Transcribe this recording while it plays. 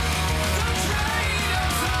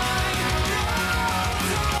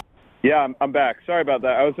Yeah, I'm back. Sorry about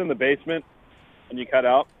that. I was in the basement and you cut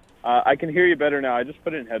out. I can hear you better now. I just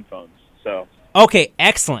put in headphones. So, Okay,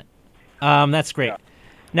 excellent. That's yeah. great.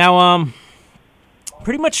 Now,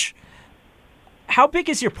 pretty much, how big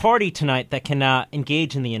is your party tonight that can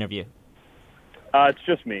engage in the interview? It's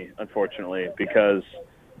just me, unfortunately, because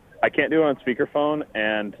I can't do it on speakerphone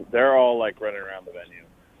and they're all like running around the venue.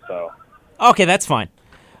 So, Okay, that's fine.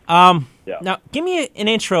 yeah. Now, give me an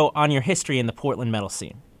intro on your history in the Portland metal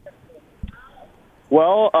scene.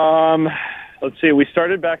 Well, let's see. We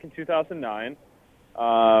started back in 2009.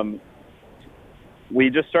 Um, we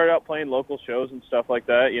just started out playing local shows and stuff like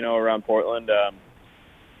that, around Portland.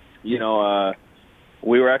 You know, uh,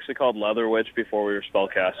 we were actually called Leather Witch before we were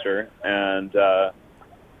Spellcaster. And uh,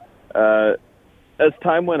 as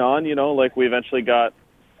time went on, like we eventually got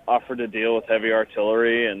offered a deal with Heavy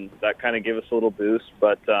Artillery, and that kind of gave us a little boost.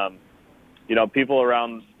 But, people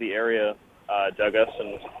around the area dug us,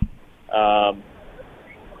 and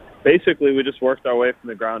basically we just worked our way from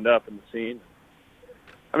the ground up in the scene.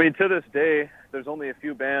 I mean, to this day, there's only a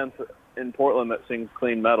few bands in Portland that sing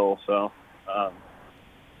clean metal, so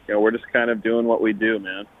we're just kind of doing what we do,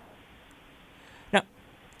 man. Now,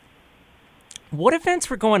 what events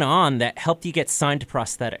were going on that helped you get signed to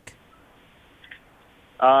Prosthetic?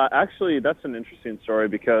 Actually, that's an interesting story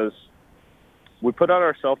because we put out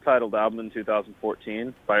our self-titled album in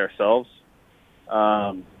 2014 by ourselves,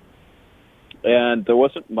 and there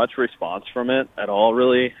wasn't much response from it at all,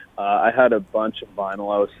 really. I had a bunch of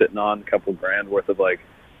vinyl I was sitting on, a couple grand worth of like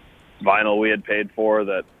vinyl we had paid for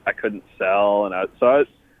that I couldn't sell, and I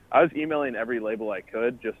was emailing every label I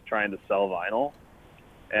could, just trying to sell vinyl.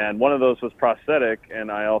 And one of those was Prosthetic,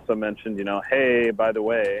 and I also mentioned, hey, by the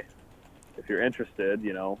way, if you're interested,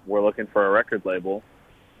 we're looking for a record label.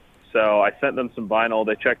 So I sent them some vinyl.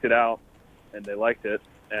 They checked it out, and they liked it,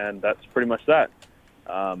 and that's pretty much that.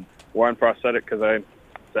 We're on Prosthetic because I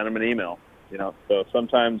sent them an email, So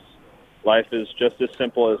sometimes life is just as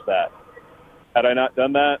simple as that. Had I not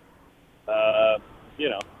done that,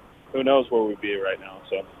 who knows where we'd be right now.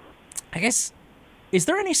 So I guess, is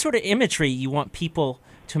there any sort of imagery you want people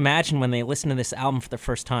to imagine when they listen to this album for the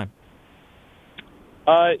first time?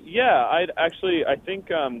 Yeah, I think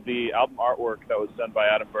the album artwork that was done by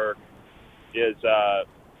Adam Burke is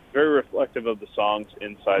very reflective of the songs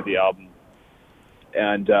inside the album,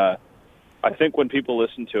 and I think when people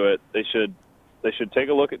listen to it, they should take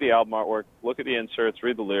a look at the album artwork, look at the inserts,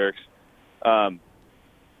 read the lyrics, and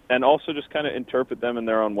also just kind of interpret them in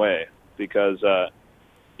their own way, because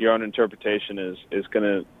your own interpretation is going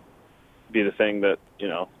to be the thing that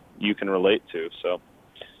you can relate to. So.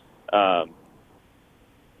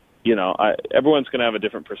 Everyone's going to have a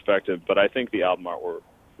different perspective, but I think the album artwork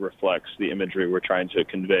reflects the imagery we're trying to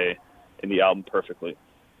convey in the album perfectly.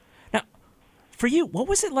 Now, for you, what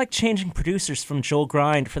was it like changing producers from Joel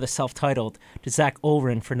Grind for the self-titled to Zach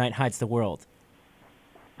Olrin for Night Hides the World?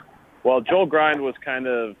 Well, Joel Grind was kind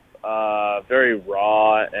of very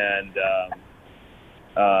raw, and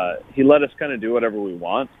he let us kind of do whatever we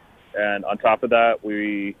want. And on top of that,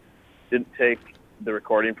 we didn't take the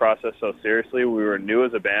recording process so seriously. We were new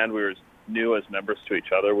as a band. We were new as members to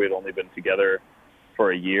each other. We had only been together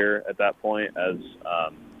for a year at that point as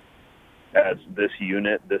this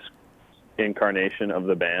unit, this incarnation of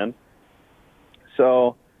the band.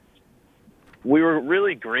 So we were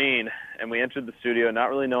really green, and we entered the studio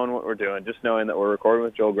not really knowing what we're doing, just knowing that we're recording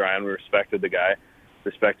with Joel Grind. We respected the guy,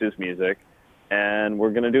 respected his music, and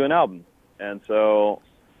we're going to do an album. And so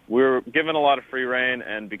we were given a lot of free reign,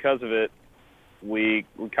 and because of it, we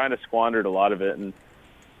kind of squandered a lot of it and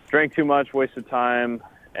drank too much, wasted time,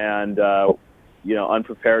 and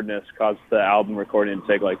unpreparedness caused the album recording to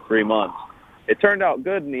take like 3 months. It turned out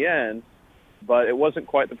good in the end, but it wasn't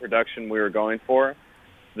quite the production we were going for.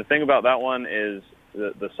 The thing about that one is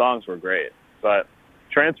the songs were great, but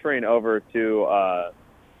transferring over to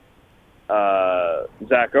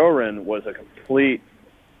Zach Oren was a complete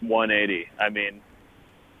 180. I mean,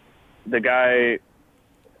 the guy.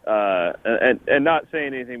 And not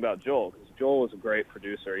saying anything about Joel, because Joel was a great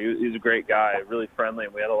producer. He's a great guy, really friendly,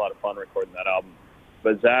 and we had a lot of fun recording that album.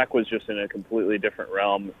 But Zach was just in a completely different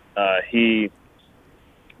realm.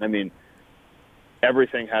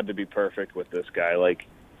 Everything had to be perfect with this guy.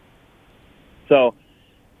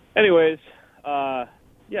 Anyways,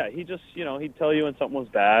 he just, he'd tell you when something was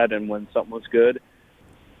bad, and when something was good,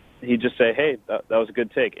 he'd just say, hey, that was a good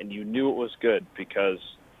take. And you knew it was good because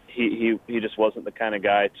he just wasn't the kind of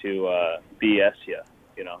guy to BS you,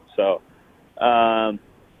 So, and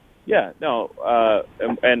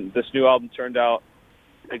this new album turned out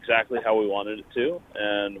exactly how we wanted it to,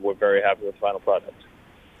 and we're very happy with the final product.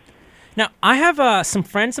 Now, I have some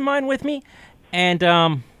friends of mine with me,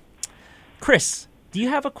 and Chris, do you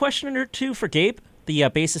have a question or two for Gabe, the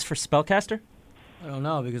bassist for Spellcaster? I don't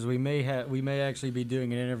know, because we may actually be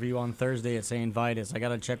doing an interview on Thursday at St. Vitus. I got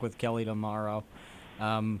to check with Kelly tomorrow.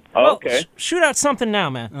 Okay. Shoot out something now,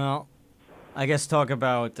 man. Well, I guess talk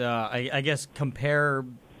about I guess compare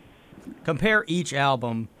each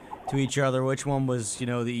album to each other. Which one was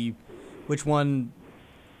which one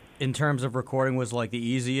in terms of recording was like the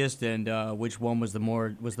easiest, and which one was the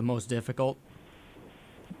most difficult?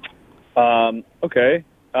 Okay.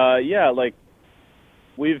 Yeah, like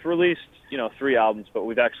we've released 3 albums, but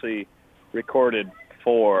we've actually recorded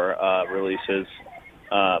 4 releases.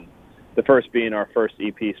 The first being our first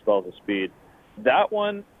EP, Spells of Speed. That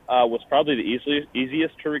one was probably the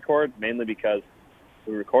easiest to record, mainly because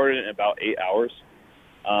we recorded it in about 8 hours.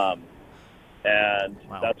 And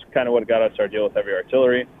Wow. That's kind of what got us our deal with Heavy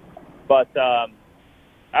Artillery. But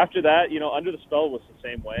after that, Under the Spell was the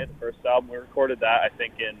same way. The first album, we recorded that, I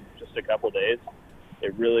think, in just a couple days.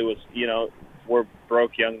 It really was, we're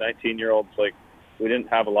broke young 19-year-olds. Like, we didn't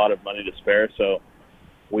have a lot of money to spare, so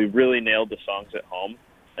we really nailed the songs at home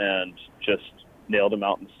and just nailed them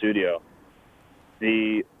out in the studio.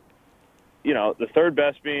 The third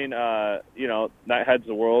best being, Nightheads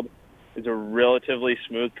the World is a relatively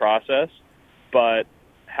smooth process, but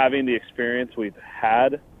having the experience we've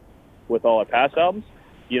had with all our past albums,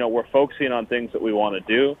 we're focusing on things that we want to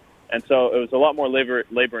do. And so it was a lot more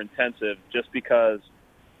labor intensive just because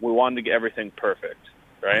we wanted to get everything perfect,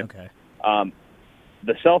 right? Okay.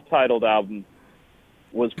 The self-titled album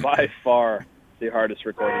was by far the hardest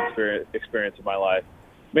recording experience of my life,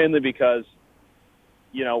 mainly because,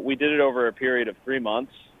 we did it over a period of 3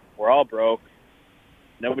 months. We're all broke.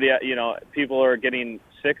 Nobody, people are getting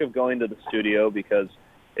sick of going to the studio because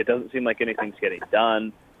it doesn't seem like anything's getting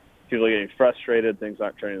done. People are getting frustrated. Things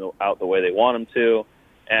aren't turning out the way they want them to.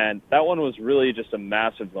 And that one was really just a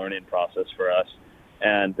massive learning process for us.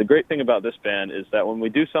 And the great thing about this band is that when we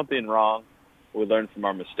do something wrong, we learn from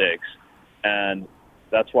our mistakes. And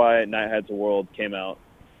that's why Nightheads the World came out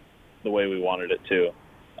the way we wanted it to.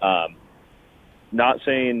 Not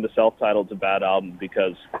saying the self-titled's a bad album,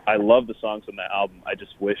 because I love the songs on that album. I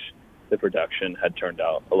just wish the production had turned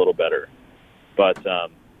out a little better. But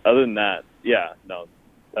other than that, yeah, no,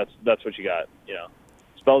 that's what you got.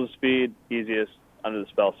 Spells of Speed, easiest. Under the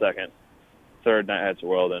Spell, second. Third, Nightheads the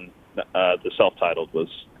World, and the self-titled was,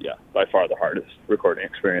 by far the hardest recording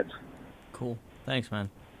experience. Cool. Thanks, man.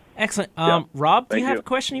 Excellent. Yeah. Rob, do Thank you have you. a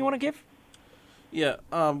question you want to give? Yeah.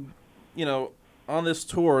 On this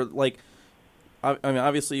tour, like, I mean,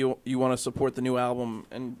 obviously you want to support the new album,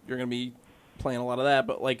 and you're going to be playing a lot of that.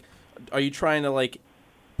 But like, are you trying to like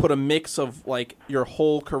put a mix of like your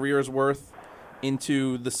whole career's worth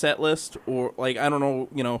into the set list, or like, I don't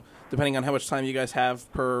know, depending on how much time you guys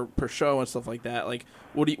have per show and stuff like that? Like,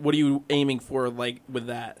 what are you aiming for, like, with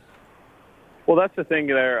that? Well, that's the thing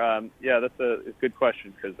there. That's a good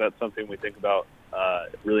question, because that's something we think about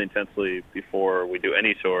really intensely before we do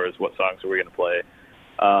any tours. What songs are we going to play?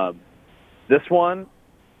 This one,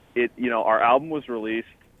 our album was released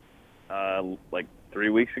like 3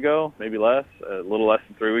 weeks ago, maybe less, a little less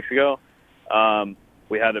than 3 weeks ago.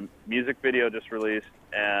 We had a music video just released,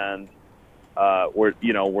 and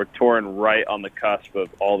we're touring right on the cusp of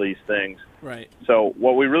all these things. Right. So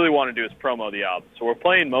what we really want to do is promo the album. So we're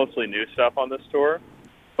playing mostly new stuff on this tour,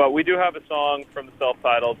 but we do have a song from the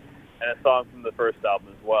self-titled and a song from the first album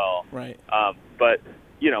as well. Right. But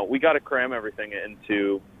we got to cram everything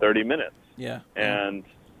into 30 minutes. Yeah. And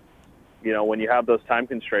when you have those time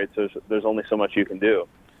constraints, there's only so much you can do.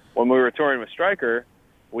 When we were touring with Stryker,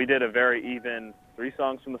 we did a very even 3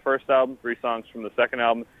 songs from the first album, 3 songs from the second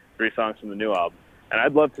album, 3 songs from the new album. And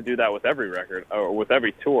I'd love to do that with every record, or with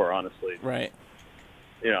every tour, honestly. Right.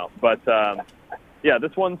 But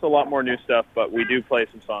this one's a lot more new stuff, but we do play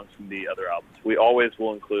some songs from the other albums. We always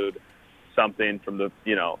will include something from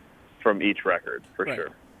from each record, for Right. sure.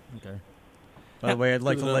 Okay. By the way, I'd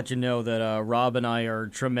like to let you know that Rob and I are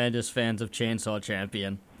tremendous fans of Chainsaw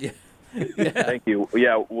Champion. Yeah. Thank you.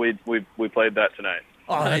 Yeah, we played that tonight.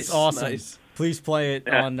 Oh, Nice, that's awesome. nice. Please play it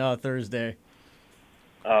on Thursday.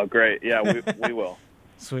 Oh, great. Yeah, we will.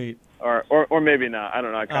 Sweet. Or maybe not. I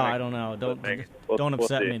don't know. I don't know. Don't we'll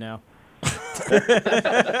upset see. me now.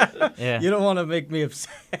 Yeah. You don't want to make me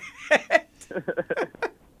upset.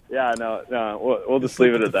 Yeah, no. We'll just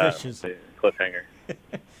Sleep leave it with at the that. fishes. Cliffhanger.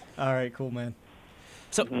 All right, cool, man.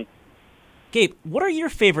 So, Gabe, what are your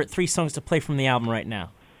favorite 3 songs to play from the album right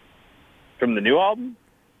now? From the new album?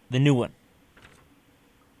 The new one.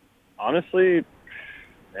 Honestly,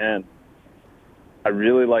 man, I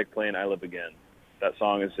really like playing I Live Again. That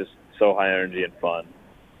song is just so high energy and fun.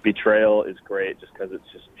 Betrayal is great just because it's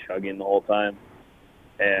just chugging the whole time.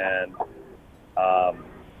 And,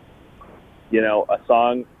 a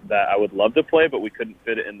song that I would love to play, but we couldn't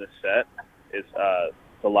fit it in this set is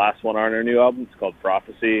the last one on our new album. It's called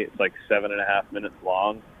Prophecy. It's like 7.5 minutes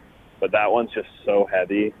long, but that one's just so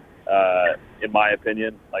heavy, in my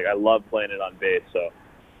opinion. Like, I love playing it on bass, so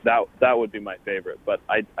that would be my favorite. But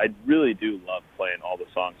I really do love playing all the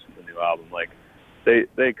songs from the new album. Like,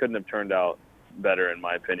 they couldn't have turned out better, in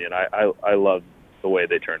my opinion. I love the way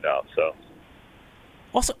they turned out. So,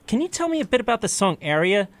 Also, can you tell me a bit about the song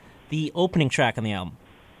Area, the opening track on the album?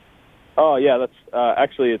 Oh yeah, that's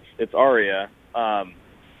actually it's Aria.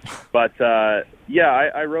 But I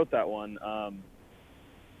wrote that one.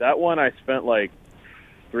 That one I spent like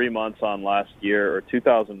 3 months on last year, or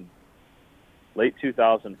late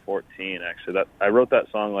 2014 actually. That I wrote that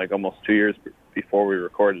song like almost 2 years before we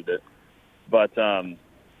recorded it. But I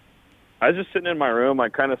was just sitting in my room. I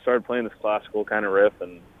kind of started playing this classical kind of riff,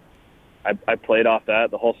 and I played off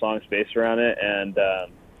that. The whole song's based around it, and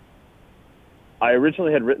I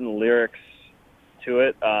originally had written lyrics to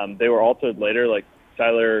it. They were altered later. Like,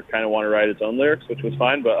 Tyler kind of wanted to write his own lyrics, which was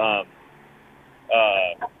fine, but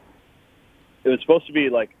it was supposed to be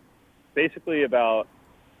like basically about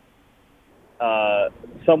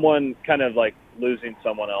someone kind of like losing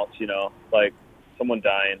someone else, like someone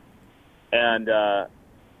dying. And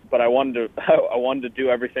but I wanted to do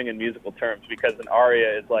everything in musical terms, because an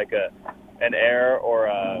aria is like an air, or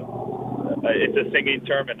it's a singing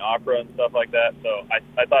term in opera and stuff like that. So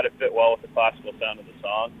I thought it fit well with the classical sound of the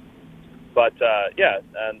song. But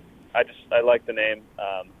and I like the name.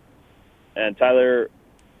 And Tyler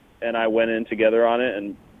and I went in together on it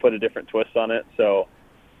and put a different twist on it. So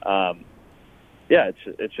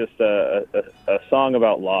it's just a song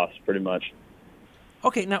about loss, pretty much.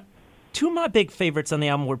 Okay, now, two of my big favorites on the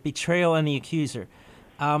album were Betrayal and The Accuser.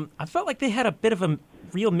 I felt like they had a bit of a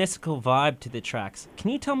real mystical vibe to the tracks. Can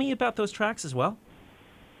you tell me about those tracks as well?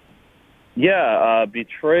 Yeah,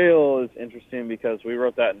 Betrayal is interesting because we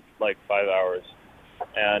wrote that in like 5 hours.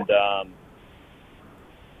 And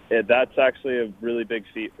that's actually a really big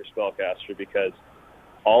feat for Spellcaster, because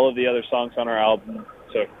all of the other songs on our album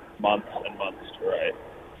took months and months to write.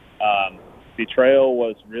 Betrayal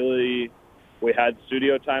was really, we had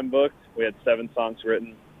studio time booked. We had 7 songs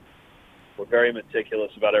written. We're very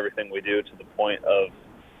meticulous about everything we do, to the point of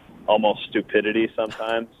almost stupidity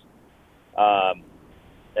sometimes.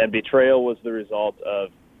 And Betrayal was the result of,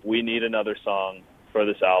 we need another song for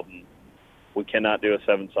this album. We cannot do a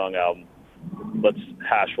 7-song album. Let's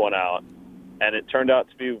hash one out. And it turned out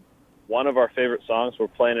to be one of our favorite songs. We're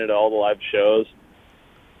playing it at all the live shows.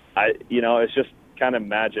 It's just kind of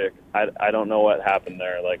magic. I don't know what happened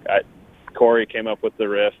there. Like, Corey came up with the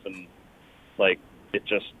riff, and like it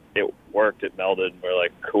worked. It melded. And we're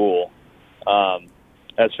like, cool.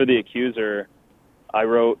 As for The Accuser, I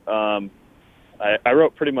wrote I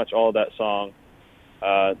wrote pretty much all of that song.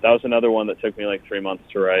 That was another one that took me like 3 months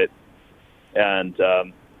to write. And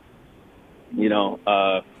I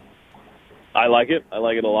like it. I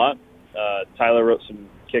like it a lot. Tyler wrote some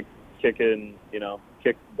kick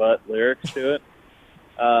butt lyrics to it.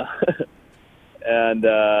 I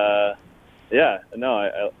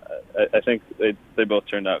think they both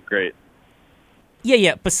turned out great.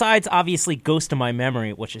 Yeah. Besides, obviously, Ghost of My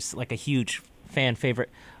Memory, which is like a huge fan favorite,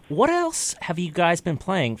 what else have you guys been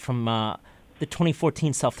playing from the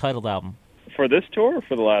 2014 self-titled album? For this tour or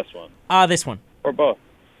for the last one? This one. Or both.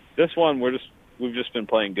 This one, we've just been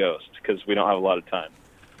playing Ghost because we don't have a lot of time.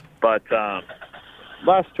 But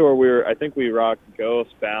last tour, I think we rocked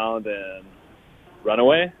Ghost, Bound, and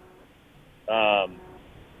Runaway.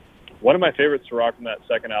 One of my favorites to rock from that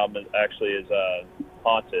second album is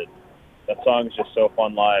Haunted. That song is just so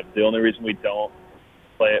fun live. The only reason we don't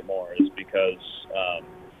play it more is because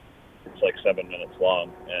it's like 7 minutes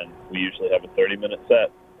long, and we usually have a 30-minute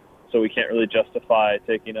set. So we can't really justify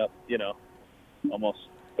taking up, almost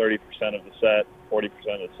 30% of the set, 40% of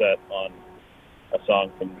the set on a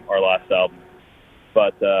song from our last album.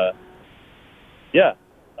 But,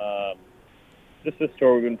 just this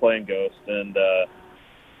tour we've been playing Ghost, and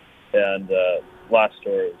last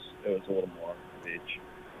tour it was a little more of each.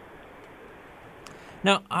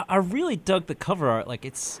 Now, I really dug the cover art. Like,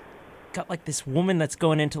 it's got like this woman that's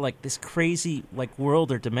going into like this crazy like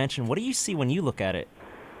world or dimension. What do you see when you look at it?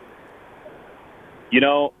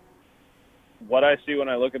 What I see when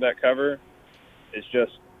I look at that cover is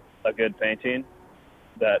just a good painting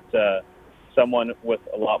that someone with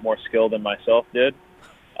a lot more skill than myself did.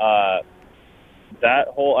 That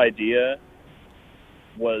whole idea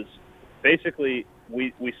was basically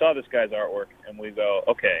we saw this guy's artwork and we go,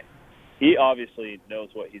 okay, he obviously knows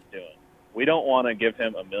what he's doing. We don't want to give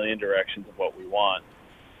him a million directions of what we want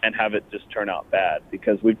and have it just turn out bad,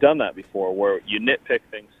 because we've done that before where you nitpick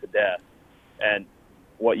things to death, and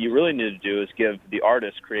what you really need to do is give the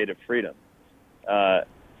artist creative freedom.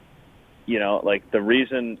 Like the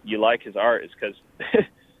reason you like his art is because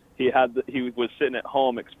he was sitting at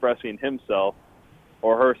home expressing himself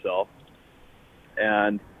or herself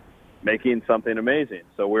and making something amazing.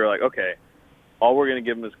 So we were like, okay, all we're going to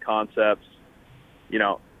give him is concepts.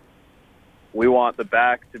 We want the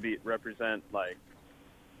back to represent like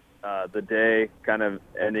the day kind of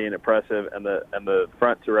ending oppressive, and the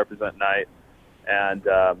front to represent night. And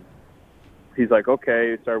he's like,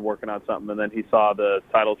 okay, he started working on something, and then he saw the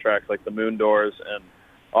title tracks like the Moon Doors and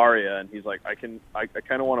Aria, and he's like, I kind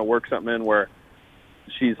of want to work something in where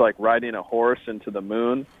she's like riding a horse into the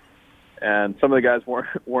moon. And some of the guys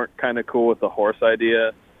weren't kind of cool with the horse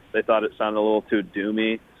idea. They thought it sounded a little too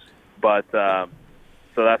doomy, but so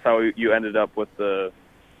that's how you ended up with the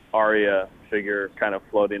Aria figure kind of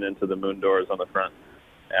floating into the Moon Doors on the front.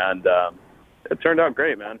 And it turned out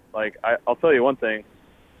great, man. Like, I'll tell you one thing.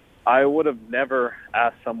 I would have never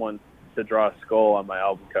asked someone to draw a skull on my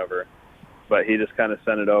album cover, but he just kind of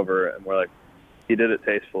sent it over, and we're like, he did it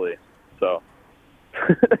tastefully. So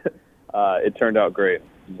it turned out great.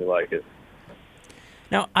 We like it.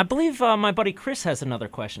 Now, I believe my buddy Chris has another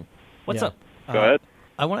question. What's up? Go ahead.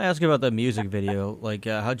 I want to ask you about the music video. Like,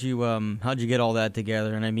 how'd you get all that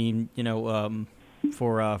together? And I mean,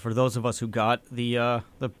 for those of us who got the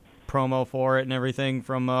promo for it and everything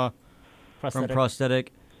from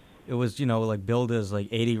Prosthetic, it was like billed as like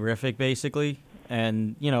 80-rific basically,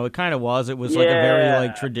 and it kind of was. It was like a very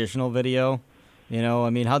like traditional video. I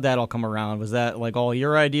mean, how'd that all come around? Was that like all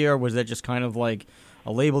your idea, or was that just kind of like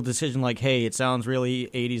a label decision? Like, hey, it sounds really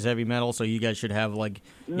 80s heavy metal, so you guys should have like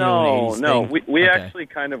an 80s thing? We actually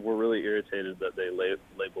kind of were really irritated that they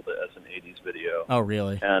labeled it as an 80s video. Oh,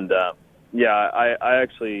 really? And I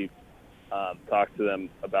actually talked to them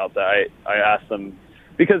about that. I asked them,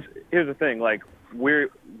 because here's the thing, like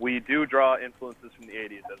we do draw influences from the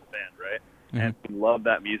 80s as a band, right? Mm-hmm. And we love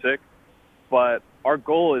that music, but our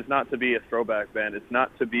goal is not to be a throwback band. It's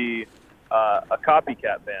not to be a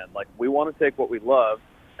copycat band. Like, we want to take what we love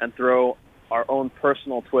and throw our own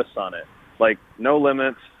personal twists on it. Like, no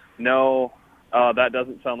limits, no, that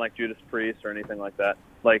doesn't sound like Judas Priest or anything like that.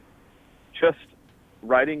 Like, just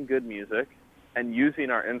writing good music and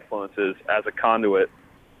using our influences as a conduit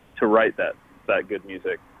to write that good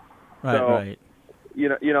music. Right, so, right.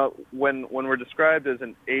 When we're described as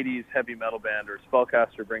an 80s heavy metal band, or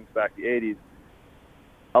Spellcaster brings back the 80s,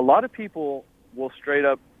 a lot of people will straight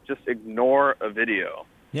up just ignore a video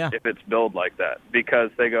if it's billed like that, because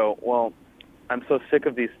they go, well, I'm so sick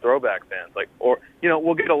of these throwback bands. Like, or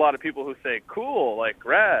we'll get a lot of people who say, cool, like,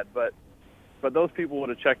 rad, but those people would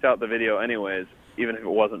have checked out the video anyways, even if it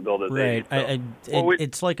wasn't billed as right. 80s. So,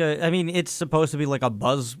 it's like it's supposed to be like a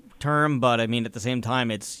buzz term, but I mean, at the same time,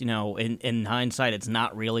 it's in hindsight, it's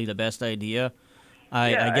not really the best idea.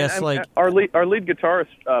 I guess our lead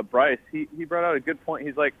guitarist Bryce, he brought out a good point.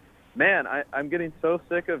 He's like, man, I'm getting so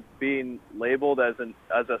sick of being labeled as a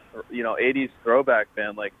 80s throwback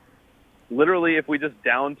band. Like, literally, if we just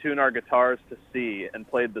down tune our guitars to C and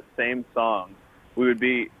played the same songs, we would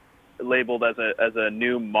be labeled as a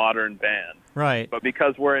new modern band. Right. But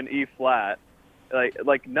because we're in E flat,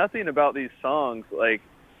 like nothing about these songs like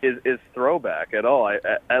is throwback at all.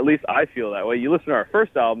 At least I feel that way. You listen to our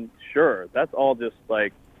first album, sure, that's all just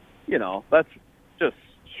like, that's just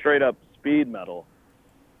straight up speed metal.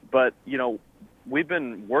 But, we've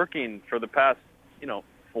been working for the past, 4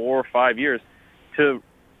 or 5 years to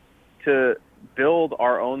build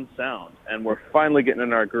our own sound, and we're finally getting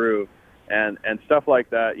in our groove, and stuff like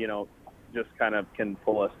that, just kind of can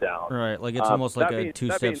pull us down. Right, like it's almost like a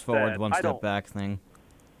two steps forward, one step back thing.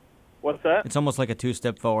 What's that? It's almost like a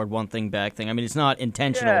 2-step forward, one thing back thing. I mean, it's not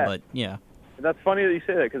intentional, but yeah. That's funny that you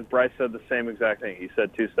say that, because Bryce said the same exact thing. He said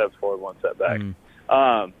 2 steps forward, 1 step back.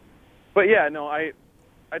 But yeah, no, I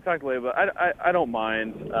talked later, but I don't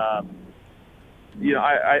mind. I'm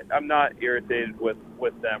not irritated with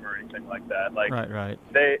them or anything like that. Like, right.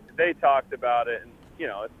 They talked about it, and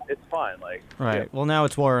it's fine. Like, right. Well, now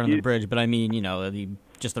it's water on the bridge, but I mean,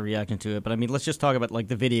 just the reaction to it. But I mean, let's just talk about like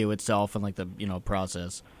the video itself and like the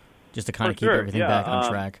process, just to kind of keep everything back on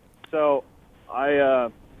track. So I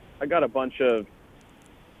got a bunch of.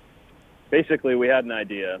 Basically, we had an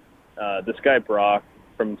idea. This guy Brock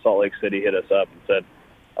from Salt Lake City hit us up and said,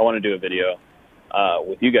 I want to do a video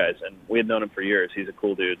with you guys. And we had known him for years. He's a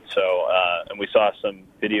cool dude. So, and we saw some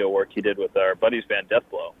video work he did with our buddy's band,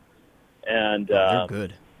 Deathblow. And They're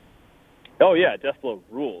good. oh yeah, Deathblow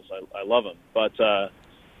rules. I love him. But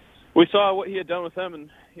we saw what he had done with them, and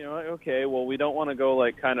okay, well, we don't want to go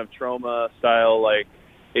like kind of Trauma style, like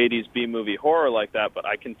 80s B movie horror like that. But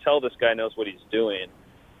I can tell this guy knows what he's doing,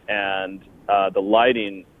 and the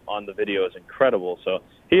lighting on the video is incredible. So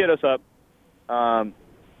he hit us up,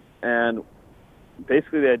 and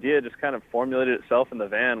basically the idea just kind of formulated itself in the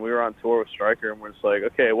van. We were on tour with Stryker, and we're just like,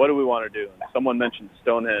 okay, what do we want to do? And someone mentioned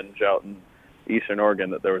Stonehenge out in Eastern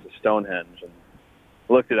Oregon, that there was a Stonehenge, and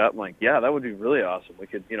looked it up. I'm like, yeah, that would be really awesome. We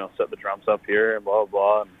could, set the drums up here and blah,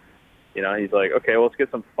 blah, blah. And, he's like, okay, well, let's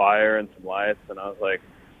get some fire and some lights. And I was like,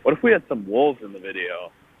 what if we had some wolves in the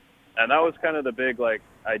video? And that was kind of the big,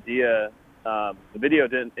 idea. The video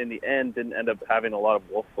in the end didn't end up having a lot of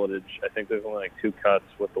wolf footage. I think there's only 2 cuts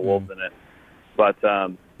with the wolves in it. But,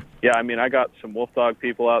 yeah, I mean, I got some wolf dog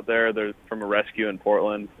people out there. They're from a rescue in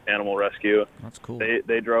Portland, Animal Rescue. That's cool.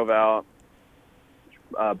 They drove out.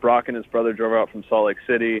 Brock and his brother drove out from Salt Lake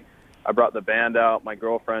City. I brought the band out. My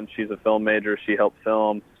girlfriend, she's a film major. She helped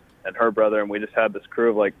film, and her brother, and we just had this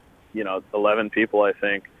crew of 11 people, I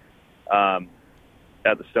think,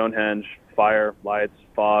 at the Stonehenge. Fire, lights,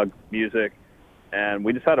 fog, music, and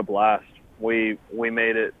we just had a blast. We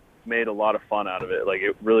made a lot of fun out of it.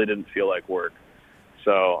 It really didn't feel like work.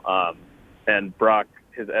 So, and Brock,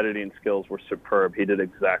 his editing skills were superb. He did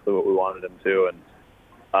exactly what we wanted him to, and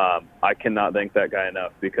I cannot thank that guy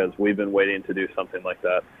enough, because we've been waiting to do something like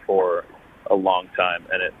that for a long time,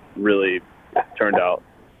 and it really turned out.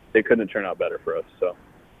 It couldn't turn out better for us. So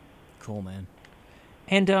cool, man.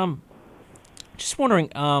 And just wondering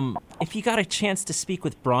if you got a chance to speak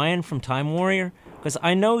with Brian from Time Warrior, because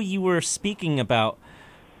I know you were speaking about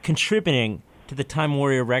contributing to the Time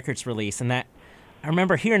Warrior Records release, and that I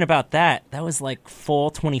remember hearing about that. That was fall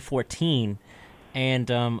 2014,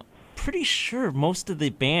 and pretty sure most of the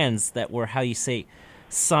bands that were,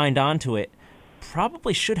 signed on to it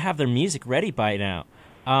probably should have their music ready by now.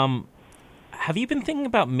 Have you been thinking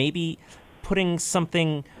about maybe putting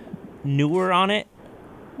something newer on it?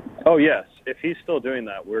 Oh, yes. If he's still doing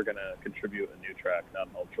that, we're going to contribute a new track, not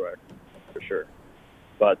an old track, for sure.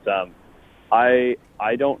 But I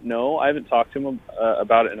don't know. I haven't talked to him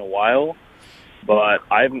about it in a while, but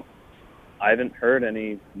I haven't heard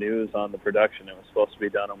any news on the production. It was supposed to be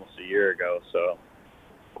done almost a year ago. So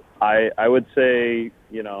I would say,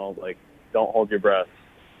 don't hold your breath.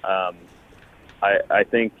 I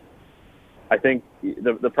think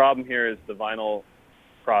the problem here is the vinyl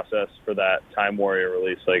process for that Time Warrior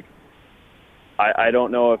release. I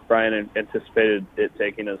don't know if Brian anticipated it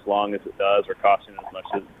taking as long as it does or costing as much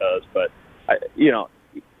as it does, but I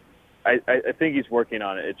think he's working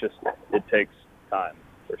on it. It takes time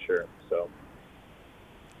for sure. So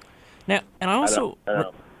now, and I also I don't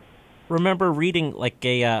know. remember reading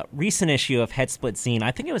a recent issue of Headsplit Zine. I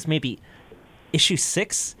think it was maybe issue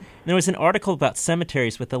 6. And there was an article about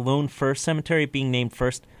cemeteries, with the Lone Fir Cemetery being named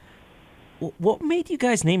first. What made you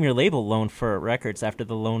guys name your label Lone Fir Records after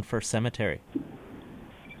the Lone Fir Cemetery?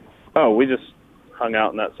 Oh, we just hung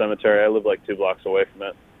out in that cemetery. I live 2 blocks away from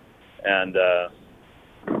it. And,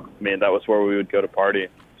 that was where we would go to party.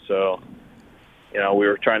 So, we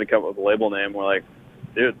were trying to come up with a label name. We're like,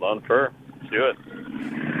 dude, Lone Fir, let's do it.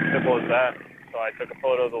 Simple as that. So I took a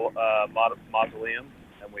photo of the mausoleum,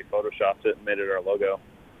 and we photoshopped it and made it our logo.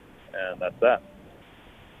 And that's that.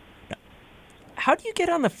 How do you get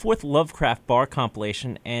on the 4th Lovecraft Bar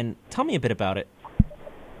compilation, and tell me a bit about it?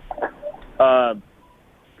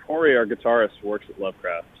 Corey, our guitarist, works at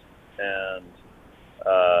Lovecraft, and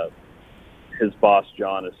his boss,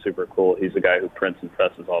 John, is super cool. He's the guy who prints and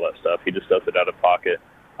presses all that stuff. He just does it out of pocket.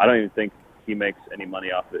 I don't even think he makes any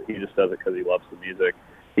money off of it. He just does it because he loves the music.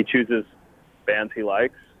 He chooses bands he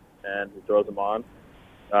likes, and he throws them on.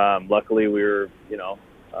 Luckily, we were,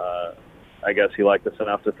 I guess he liked us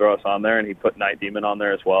enough to throw us on there, and he put Night Demon on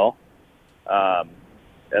there as well.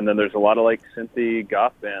 And then there's a lot of synthy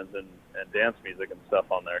goth bands and dance music and stuff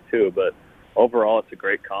on there too. But overall, it's a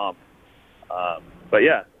great comp. But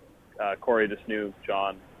yeah, Corey just knew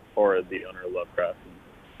John, or the owner of Lovecraft, and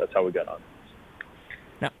that's how we got on.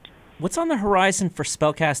 Now, what's on the horizon for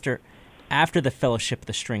Spellcaster after the Fellowship of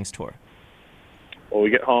the Strings tour? Well, we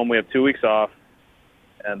get home, we have 2 weeks off,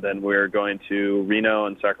 and then we're going to Reno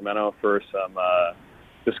and Sacramento for some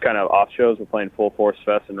just kind of off shows. We're playing Full Force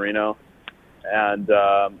Fest in Reno. And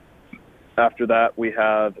after that, we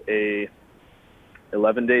have a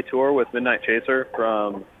 11-day tour with Midnight Chaser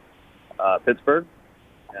from Pittsburgh.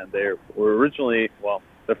 And they were originally,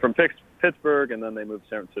 they're from Pittsburgh, and then they moved to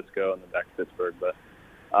San Francisco and then back to Pittsburgh. But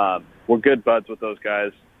we're good buds with those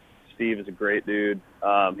guys. Steve is a great dude.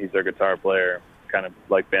 He's their guitar player. kind of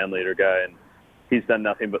like band leader guy, and he's done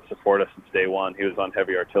nothing but support us since day one. He was on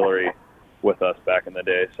Heavy Artillery with us back in the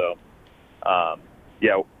day. So,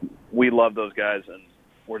 yeah, we love those guys, and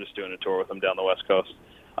we're just doing a tour with them down the West Coast.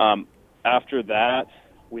 After that,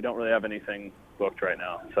 we don't really have anything booked right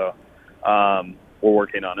now. So we're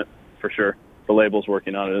working on it for sure. The label's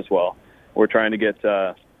working on it as well. We're trying to get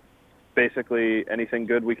basically anything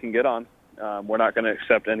good we can get on. We're not going to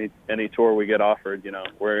accept any tour we get offered. You know,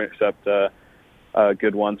 we're going to accept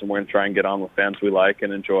good ones, and we're going to try and get on with fans we like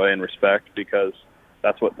and enjoy and respect, because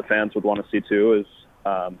that's what the fans would want to see too, is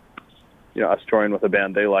you know, us touring with a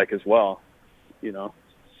band they like as well. You know.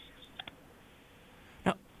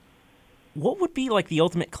 Now, what would be like the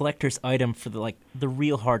ultimate collector's item for the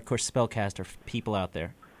real hardcore spellcaster people out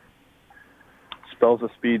there? Spells of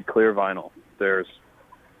Speed clear vinyl. There's,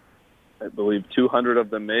 I believe, 200 of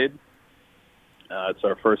them made. It's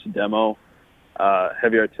our first demo.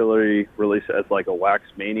 Heavy Artillery released it as like a Wax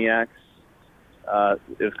Maniacs.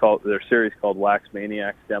 It's called, their series called Wax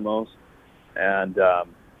Maniacs demos, and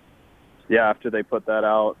yeah, after they put that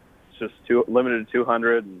out, it's just limited to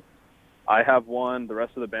 200. And I have one. The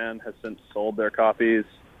rest of the band has since sold their copies,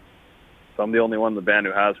 so I'm the only one in the band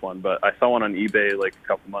who has one. But I saw one on eBay like a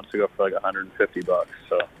couple months ago for like $150.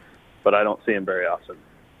 So, but I don't see them very often.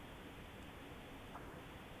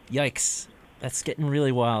 Yikes, that's getting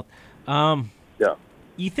really wild. Yeah.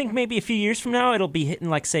 You think maybe a few years from now it'll be hitting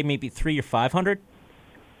like, say, maybe 300 or 500?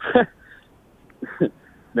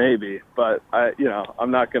 Maybe, but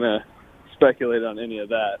I'm not gonna speculate on any of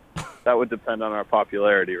that. That would depend on our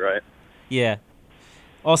popularity, right? Yeah.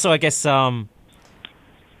 Also, I guess the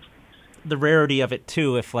rarity of it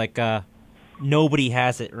too, if like nobody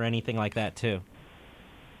has it or anything like that too.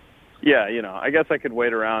 Yeah, I guess I could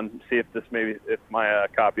wait around and see if my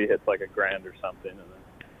copy hits like $1,000 or something, and then.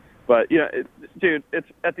 But dude, it's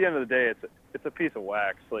at the end of the day, it's a piece of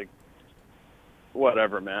wax. Like,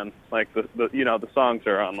 whatever, man. Like the songs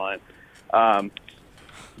are online.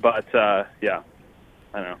 But yeah,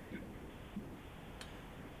 I don't know.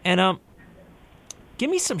 And give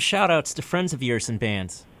me some shout outs to friends of yours and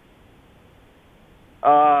bands.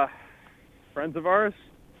 Friends of ours?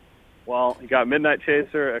 Well, you got Midnight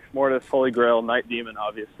Chaser, Ex Mortis, Holy Grail, Night Demon,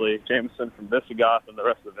 obviously, Jameson from Visigoth, and the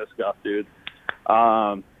rest of the Visigoth dudes.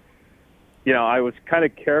 I was kind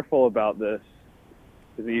of careful about this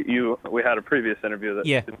because we had a previous interview that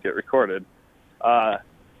didn't get recorded. Because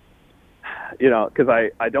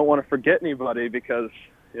I don't want to forget anybody, because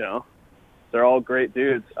they're all great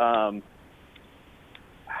dudes.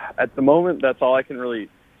 At the moment, that's all I can really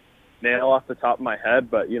nail off the top of my head.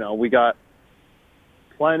 But we got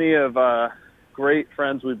plenty of great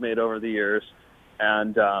friends we've made over the years,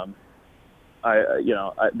 and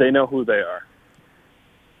they know who they are.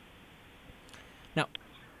 Now,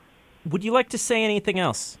 would you like to say anything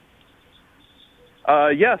else?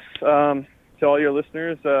 Yes. To all your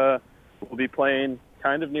listeners, we'll be playing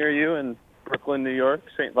kind of near you in Brooklyn, New York,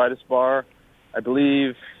 St. Vitus Bar, I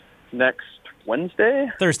believe next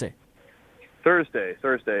Wednesday? Thursday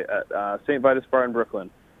at St. Vitus Bar in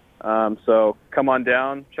Brooklyn. So come on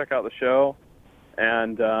down, check out the show,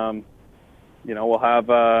 and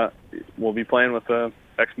we'll be playing with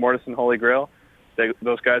Ex Mortis and Holy Grail.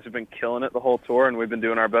 Those guys have been killing it the whole tour, and we've been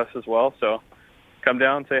doing our best as well. So come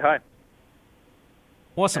down and say hi.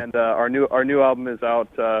 Awesome. And our new album is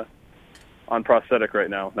out on Prosthetic right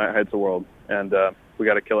now, Night Hides the World, and we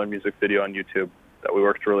got a killer music video on YouTube that we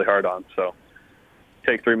worked really hard on. So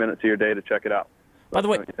take 3 minutes of your day to check it out. By the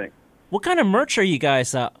way, what kind of merch are you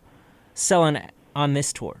guys selling on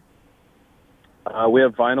this tour? We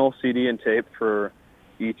have vinyl, CD, and tape for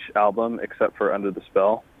each album except for Under the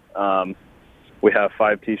Spell. We have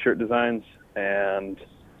 5 T-shirt designs and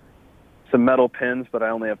some metal pins, but I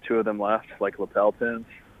only have 2 of them left, like lapel pins.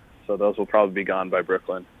 So those will probably be gone by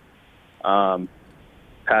Brooklyn.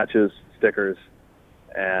 Patches, stickers,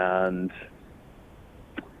 and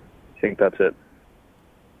I think that's it.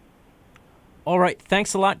 All right.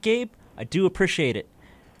 Thanks a lot, Gabe. I do appreciate it.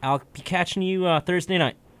 I'll be catching you Thursday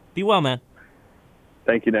night. Be well, man.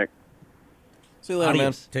 Thank you, Nick. See you later,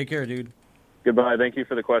 man. Take care, dude. Goodbye. Thank you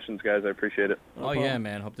for the questions, guys. I appreciate it. Yeah,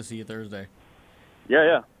 man. Hope to see you Thursday.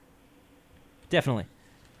 Yeah. Definitely.